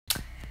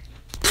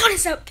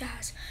What's up,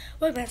 guys?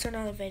 Welcome back to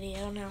another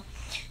video. Now,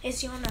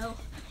 as y'all know,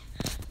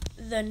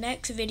 the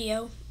next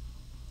video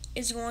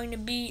is going to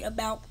be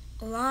about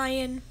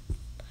Lion.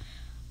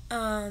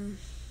 I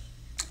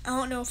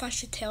don't know if I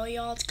should tell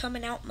y'all. It's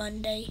coming out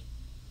Monday.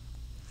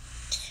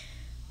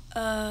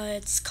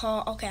 It's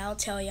called, okay, I'll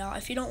tell y'all.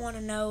 If you don't want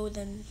to know,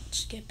 then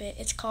skip it.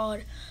 It's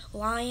called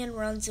Lion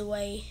Runs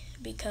Away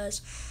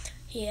because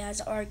he has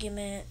an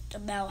argument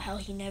about how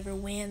he never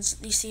wins.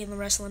 You see in the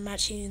wrestling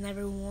match, he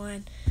never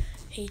won.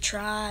 He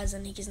tries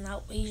and he's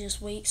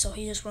just weak, so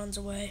he just runs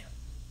away.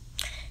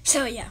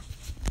 So yeah.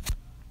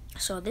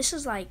 So this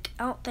is like,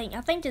 I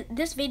think that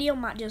this video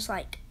might just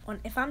like,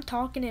 if I'm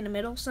talking in the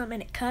middle of something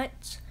and it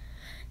cuts,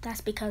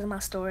 that's because of my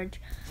storage.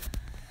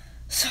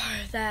 Sorry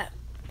that.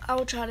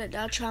 I'll try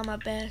my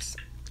best.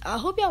 I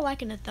hope y'all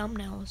liking the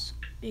thumbnails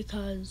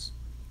because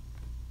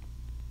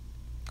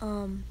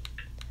I'm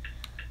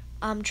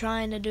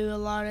trying to do a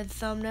lot of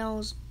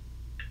thumbnails.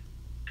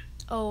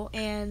 Oh,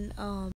 and